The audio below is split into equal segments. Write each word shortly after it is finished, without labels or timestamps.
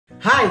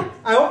Hi,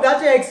 I hope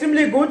that you're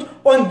extremely good.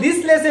 On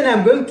this lesson,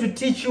 I'm going to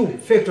teach you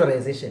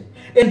factorization.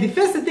 And the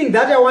first thing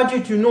that I want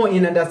you to know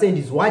and understand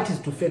is what is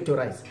to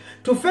factorize.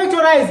 To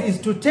factorize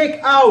is to take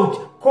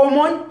out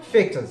common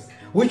factors,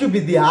 which will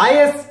be the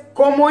highest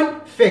common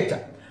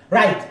factor.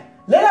 Right,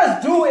 let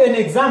us do an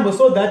example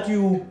so that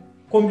you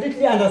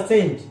completely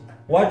understand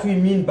what we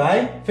mean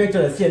by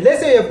factorization.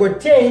 Let's say you've got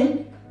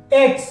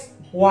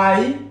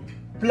 10xy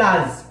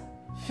plus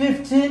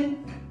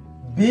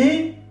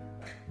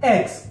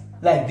 15bx.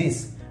 Like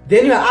this.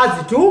 Then you are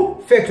asked to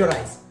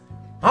factorize.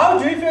 How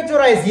do you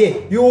factorize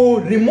here? You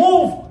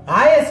remove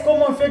highest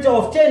common factor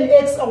of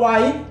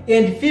 10xy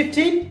and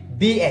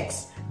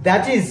 15bx.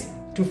 That is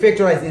to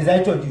factorize, as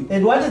I told you.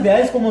 And what is the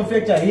highest common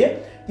factor here?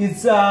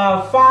 It's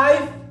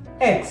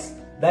 5x.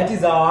 That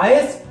is our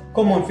highest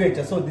common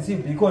factor. So this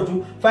will be equal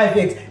to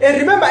 5x. And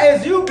remember,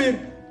 as you be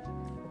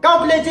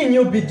calculating,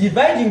 you'll be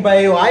dividing by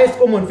your highest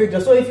common factor.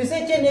 So if you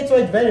say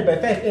 10xy divided by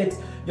 5x,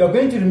 you're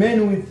going to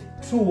remain with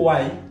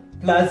 2y.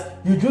 Plus,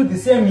 you do the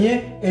same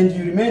here and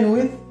you remain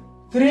with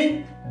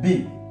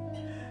 3b.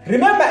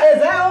 Remember,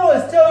 as I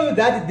always tell you,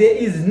 that there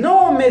is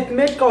no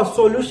mathematical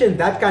solution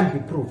that can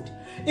be proved.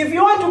 If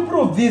you want to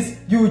prove this,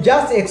 you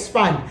just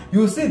expand.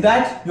 You see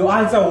that your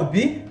answer will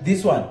be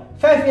this one.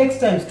 5x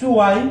times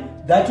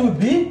 2y, that will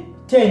be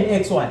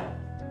 10xy.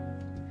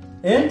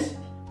 And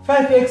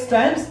 5x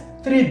times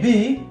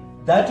 3b,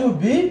 that will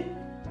be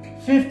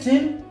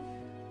 15bx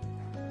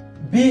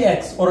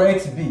or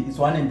xb. It's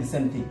one and the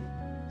same thing.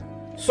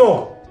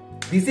 So,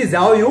 this is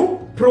how you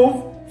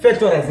prove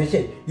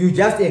factorization. You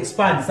just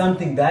expand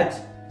something that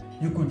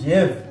you could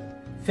have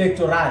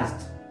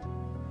factorized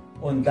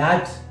on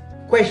that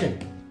question.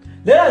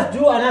 Let us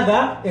do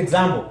another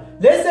example.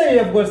 Let's say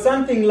you have got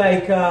something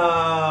like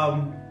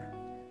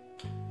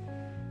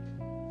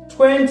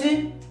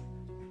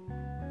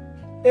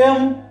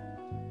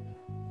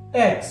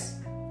 20mx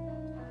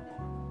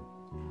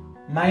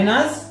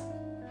minus,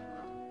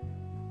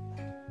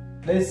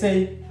 let's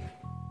say,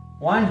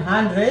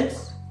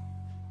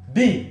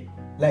 100b,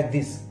 like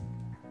this.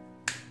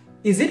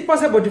 Is it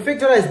possible to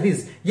factorize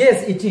this?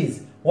 Yes, it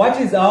is.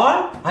 What is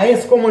our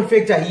highest common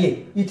factor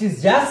here? It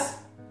is just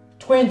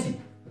 20.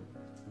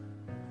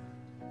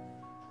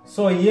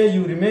 So here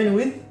you remain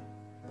with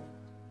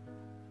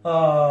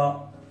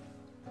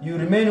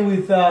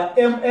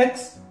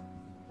mx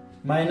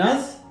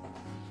minus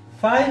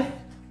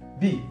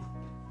 5b.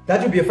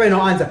 That will be a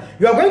final answer.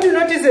 You are going to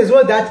notice as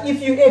well that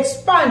if you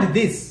expand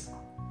this,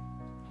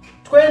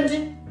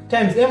 20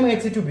 times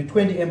mx, it will be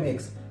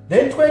 20mx.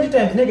 Then 20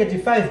 times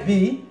negative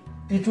 5b,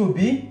 it will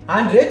be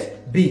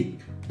 100b.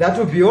 That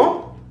will be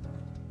your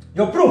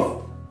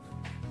proof.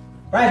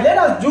 Right, let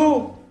us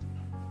do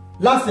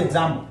last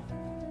example.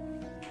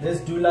 Let's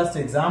do last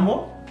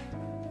example.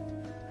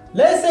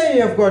 Let's say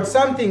you have got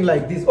something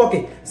like this.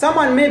 Okay,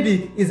 someone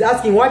maybe is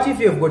asking, what if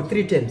you have got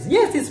 3 terms?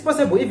 Yes, it's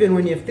possible even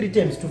when you have 3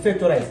 terms to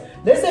factorize.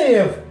 Let's say you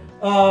have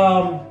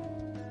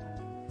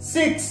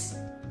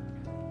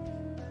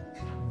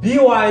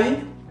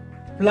 6by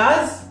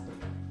plus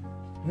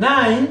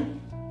 9bx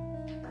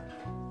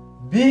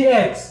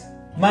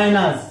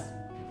minus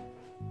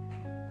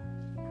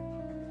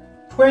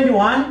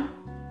 21bm,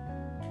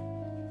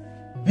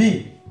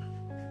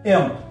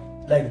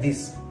 like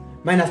this,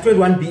 minus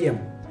 21bm.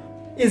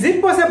 Is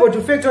it possible to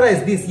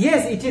factorize this?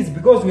 Yes, it is,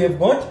 because we have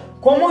got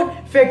common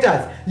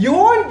factors. You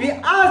won't be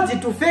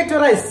asked to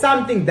factorize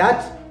something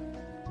that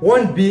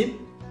won't be,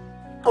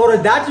 or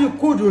that you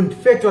couldn't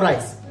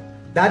factorize.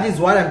 That is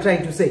what I'm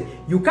trying to say.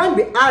 You can't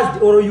be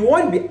asked, or you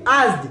won't be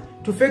asked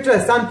to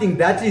factorize something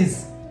that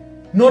is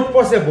not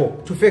possible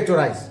to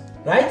factorize,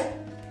 right?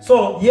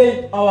 So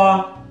here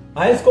our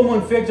highest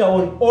common factor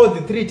on all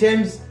the 3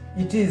 terms,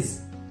 it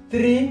is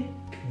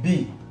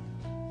 3b.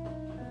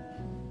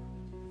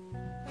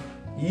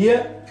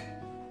 Here,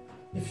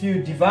 if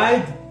you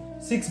divide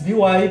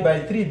 6by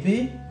by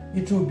 3b,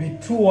 it will be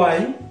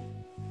 2y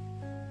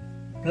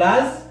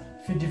plus,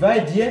 if you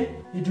divide here,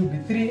 it will be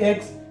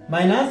 3x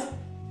minus,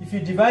 if you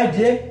divide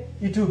here,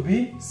 it will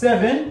be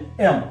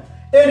 7m.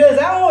 And as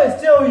I always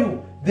tell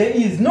you, there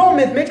is no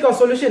mathematical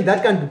solution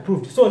that can be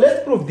proved. So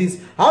let's prove this.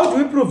 How do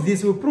we prove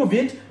this? We prove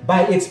it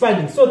by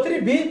expanding. So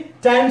 3b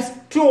times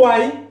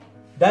 2y,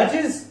 that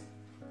is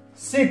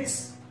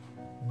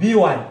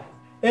 6by.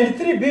 And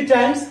 3b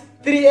times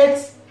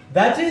 3x,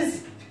 that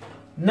is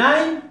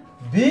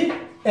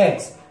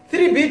 9bx.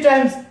 3b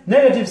times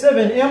negative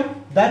 7m,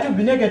 that will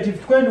be negative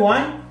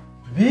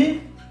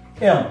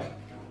 21bm.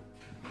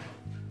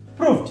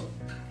 Proved.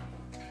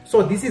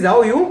 So this is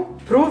how you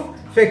prove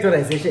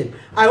factorization.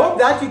 I hope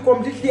that you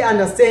completely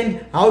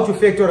understand how to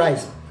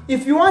factorize.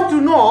 If you want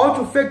to know how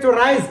to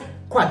factorize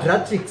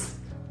quadratics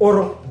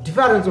or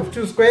difference of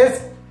 2 squares,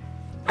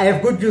 I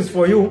have good news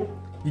for you.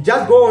 You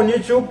just go on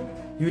YouTube,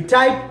 you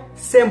type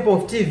sample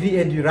of TV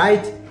and you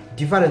write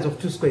difference of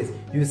 2 squares.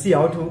 You see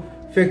how to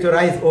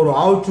factorize or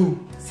how to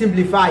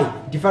simplify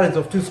difference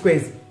of 2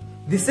 squares.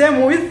 The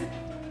same with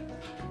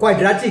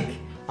quadratic.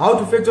 How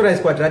to factorize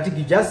quadratic,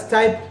 you just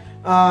type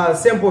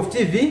sample of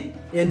TV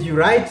and you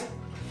write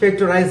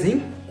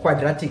factorizing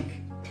quadratic.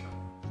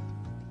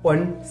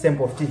 on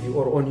Sample TV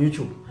or on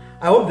YouTube.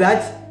 I hope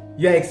that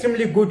you are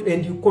extremely good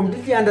and you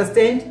completely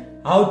understand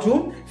how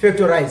to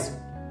factorize.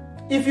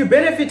 If you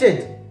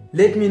benefited,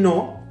 let me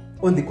know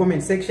on the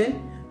comment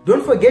section.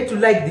 Don't forget to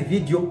like the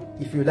video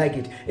if you like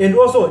it, and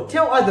also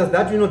tell others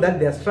that you know that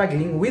they are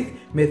struggling with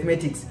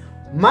mathematics.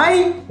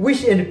 My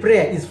wish and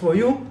prayer is for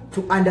you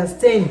to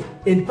understand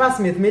and pass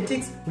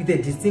mathematics with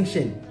a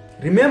distinction.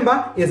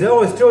 Remember, as I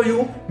always tell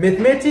you,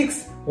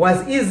 mathematics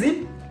was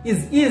easy,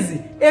 is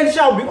easy, and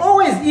shall be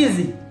always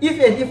easy if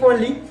and if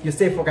only you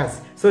stay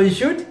focused. So you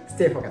should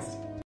stay focused.